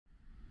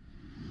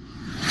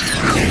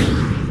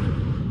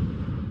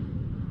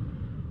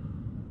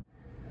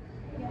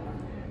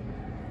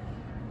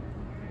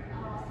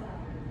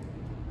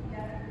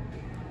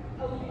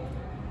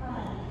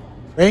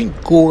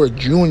Frank Gore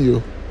Jr.,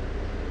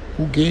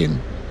 who gained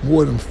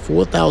more than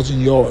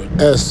 4,000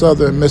 yards at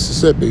Southern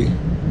Mississippi.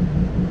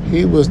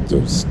 He was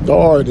the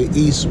star of the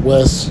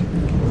East-West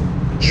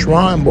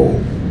Shrine Bowl.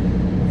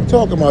 We're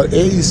talking about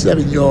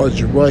 87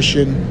 yards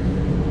rushing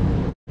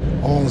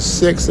on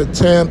 6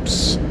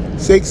 attempts,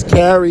 6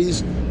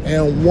 carries,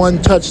 and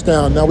 1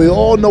 touchdown. Now, we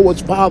all know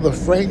his father,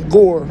 Frank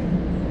Gore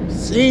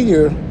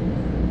Sr.,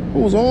 who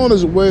was on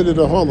his way to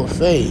the Hall of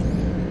Fame.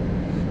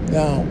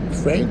 Now,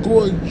 Frank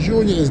Gore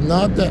Jr. is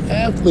not the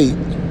athlete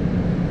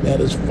that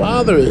his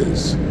father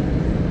is.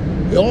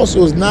 He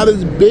also is not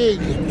as big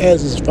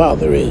as his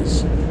father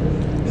is.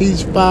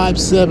 He's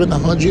 5'7",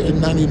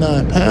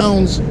 199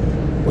 pounds,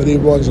 but he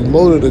runs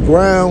low to the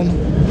ground,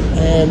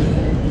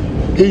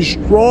 and he's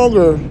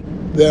stronger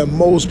than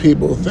most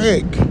people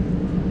think.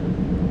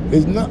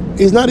 He's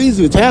not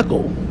easy to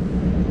tackle.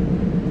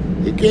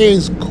 He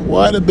gains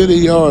quite a bit of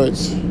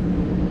yards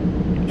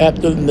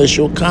after the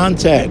initial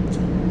contact.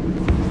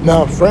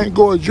 Now, Frank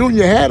Gore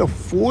Jr. had a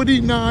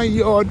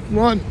 49-yard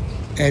run,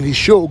 and he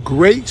showed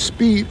great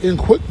speed and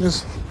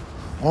quickness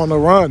on the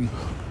run.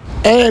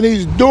 And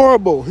he's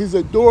durable. He's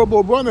a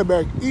durable running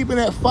back, even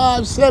at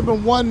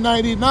 5'7",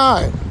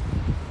 199.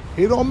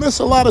 He don't miss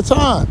a lot of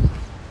time.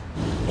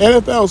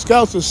 NFL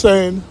scouts are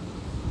saying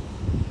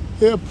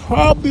he'll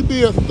probably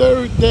be a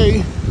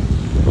third-day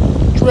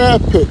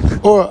draft pick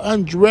or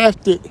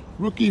undrafted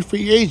rookie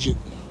free agent.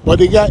 But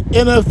he got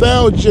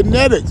NFL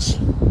genetics.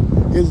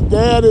 His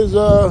dad is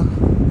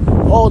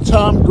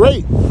all-time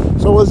great.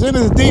 So it's in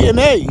his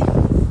DNA.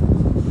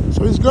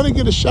 So he's going to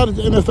get a shot at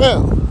the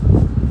NFL.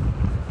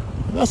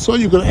 That's all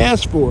you can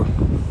ask for.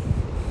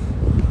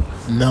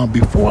 Now,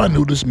 before I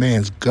knew this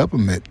man's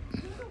government,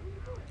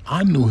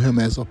 I knew him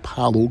as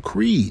Apollo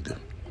Creed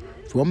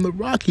from the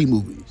Rocky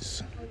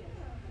movies.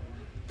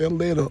 Then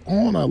later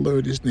on, I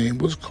learned his name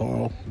was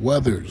Carl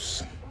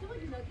Weathers.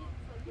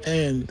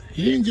 And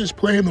he didn't just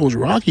play in those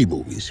Rocky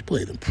movies. He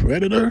played in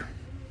Predator,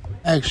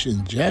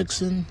 Action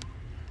Jackson,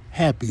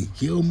 Happy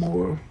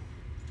Gilmore,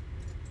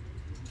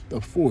 The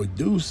Four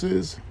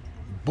Deuces,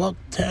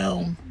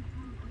 Bucktown.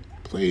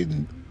 Played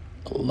in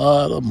a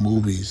lot of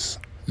movies.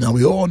 Now,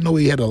 we all know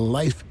he had a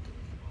life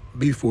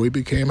before he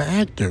became an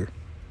actor.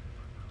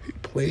 He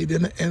played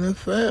in the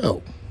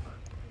NFL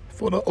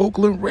for the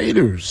Oakland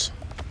Raiders.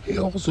 He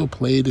also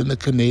played in the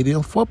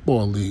Canadian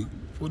Football League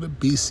for the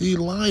BC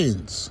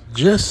Lions.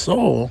 Just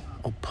saw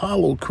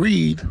Apollo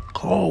Creed,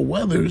 Carl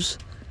Weathers,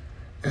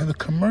 in a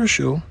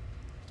commercial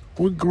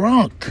with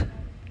Gronk.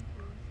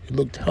 He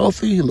looked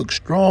healthy, he looked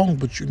strong,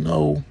 but you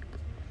know,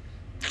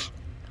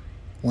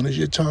 when it's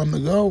your time to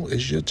go,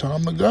 it's your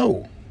time to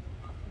go.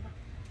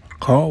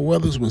 Carl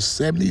Weathers was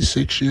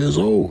 76 years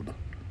old.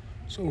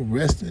 So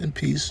rest in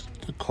peace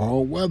to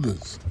Carl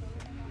Weathers.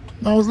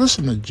 Now, I was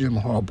listening to Jim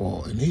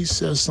Harbaugh, and he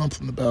says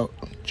something about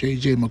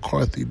J.J.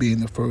 McCarthy being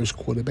the first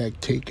quarterback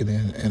taken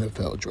in the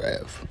NFL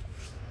draft.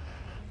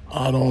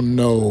 I don't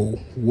know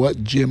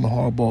what Jim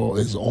Harbaugh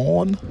is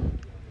on.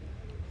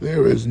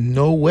 There is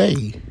no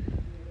way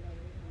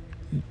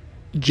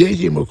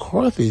J.J.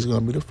 McCarthy is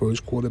going to be the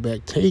first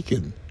quarterback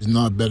taken. He's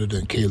not better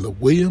than Caleb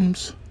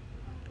Williams.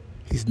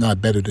 He's not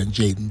better than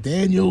Jaden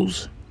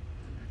Daniels.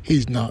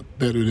 He's not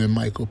better than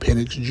Michael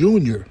Penix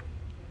Jr.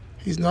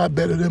 He's not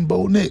better than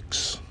Bo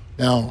Nix.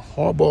 Now,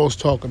 Harbaugh's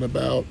talking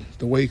about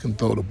the way he can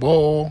throw the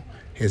ball,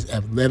 his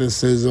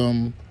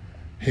athleticism,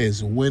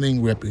 his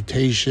winning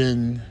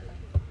reputation,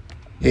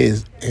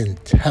 his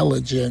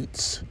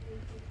intelligence.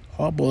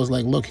 Harbaugh's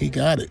like, look, he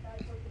got it.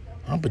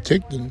 I'm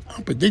predicting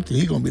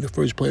he's going to be the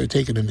first player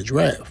taken in the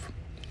draft.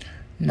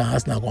 Nah,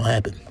 that's not going to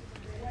happen.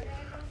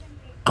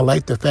 I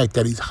like the fact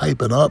that he's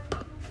hyping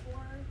up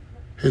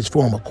his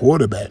former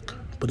quarterback,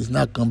 but he's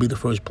not going to be the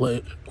first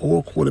player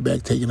or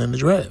quarterback taken in the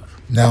draft.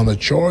 Now, the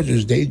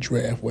Chargers, they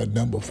draft,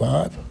 number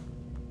 5?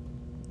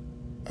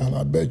 And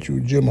I bet you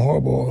Jim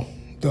Harbaugh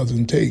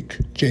doesn't take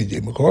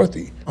J.J.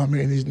 McCarthy. I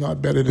mean, he's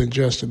not better than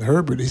Justin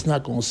Herbert. He's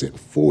not going to sit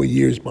 4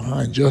 years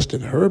behind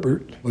Justin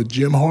Herbert. But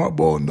Jim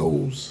Harbaugh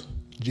knows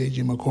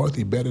J.J.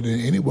 McCarthy better than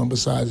anyone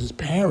besides his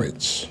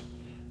parents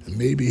and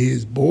maybe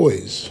his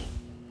boys.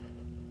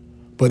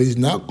 But he's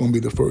not going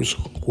to be the first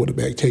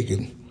quarterback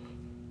taken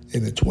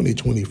in the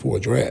 2024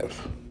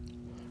 draft.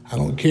 I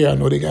don't care. I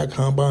know they got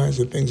combines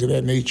and things of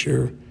that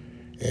nature,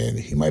 and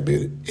he might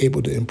be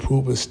able to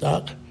improve his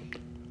stock.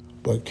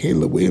 But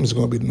Caleb Williams is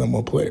going to be the number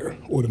 1 player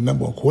or the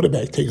number 1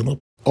 quarterback taken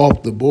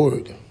off the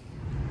board.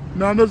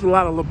 Now, there's a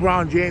lot of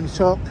LeBron James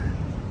talk.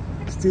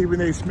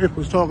 Stephen A. Smith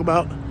was talking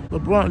about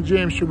LeBron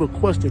James should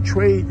request a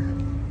trade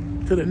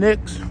to the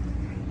Knicks.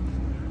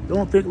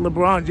 Don't think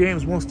LeBron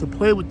James wants to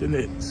play with the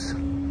Knicks.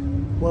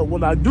 But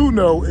what I do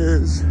know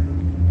is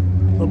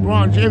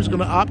LeBron James is going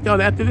to opt out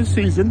after the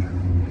season,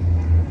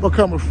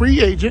 become a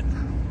free agent,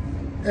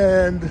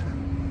 and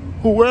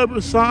whoever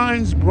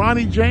signs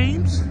Bronny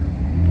James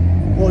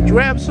or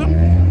drafts him,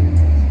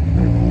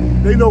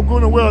 they know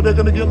good and well they're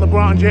going to get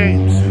LeBron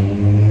James.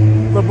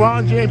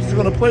 LeBron James is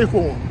going to play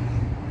for him.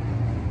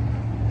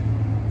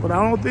 But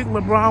I don't think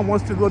LeBron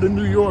wants to go to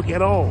New York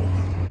at all.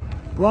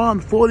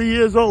 LeBron, 40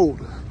 years old.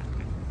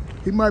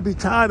 He might be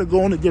tired of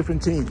going to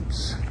different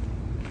teams.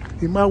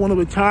 He might want to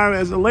retire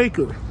as a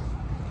Laker.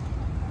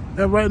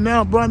 And right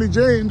now, Bronny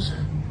James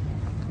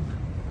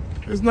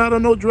is not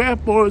on no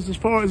draft boards as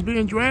far as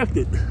being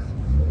drafted.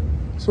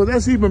 So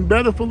that's even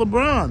better for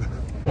LeBron.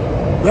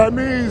 That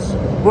means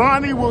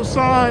Bronny will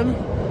sign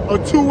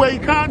a two-way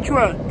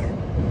contract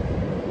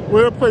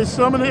where he'll play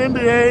some in the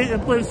NBA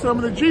and play some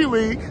in the G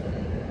League,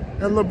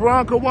 and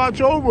LeBron can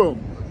watch over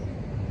him.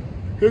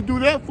 He'll do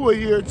that for a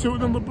year or two,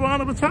 and then LeBron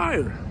will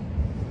retire.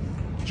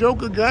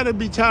 Joker got to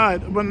be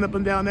tired of running up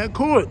and down that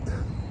court.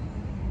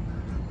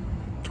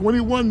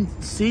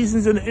 21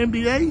 seasons in the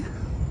NBA,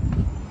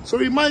 so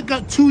he might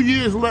got 2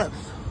 years left.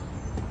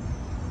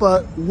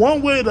 But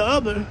one way or the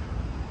other,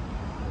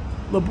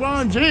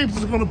 LeBron James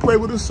is going to play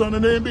with his son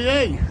in the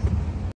NBA.